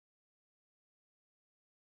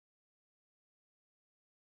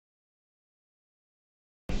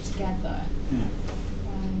together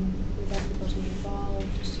with everybody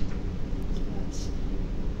involved.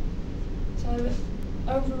 So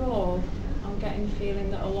overall, I'm getting the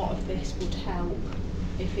feeling that a lot of this would help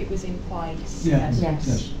if it was in place. Yeah.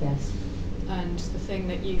 Yes. And the thing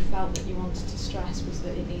that you felt that you wanted to stress was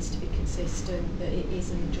that it needs to be consistent, that it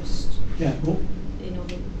isn't just in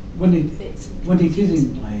other bits and when it is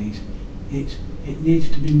in place, it needs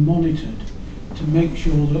to be monitored to make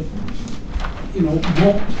sure that, you know,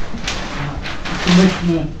 what the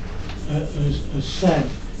Commissioner has said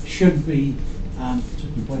should be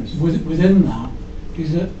within that,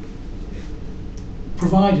 is that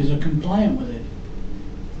providers are compliant with it.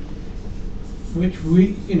 Which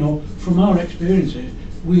we, you know, from our experiences,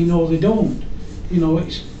 we know they don't. You know,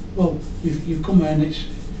 it's, well, you've come in, it's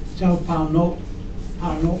our pound note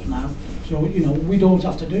now, so, you know, we don't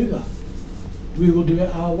have to do that. We will do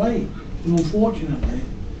it our way. And unfortunately,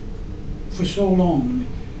 for so long,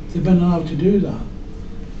 they've been allowed to do that.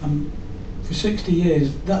 And for 60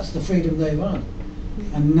 years, that's the freedom they've had.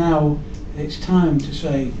 And now it's time to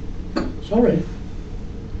say, sorry,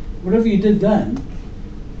 whatever you did then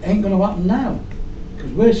ain't going to happen now.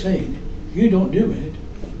 Because we're saying, if you don't do it,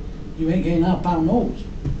 you ain't getting our pound notes.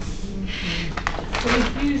 But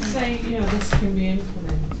if you say, you know, this can be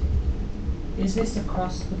implemented, is this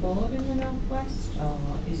across the board in the North West, or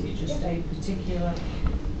is it just a particular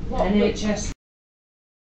NHS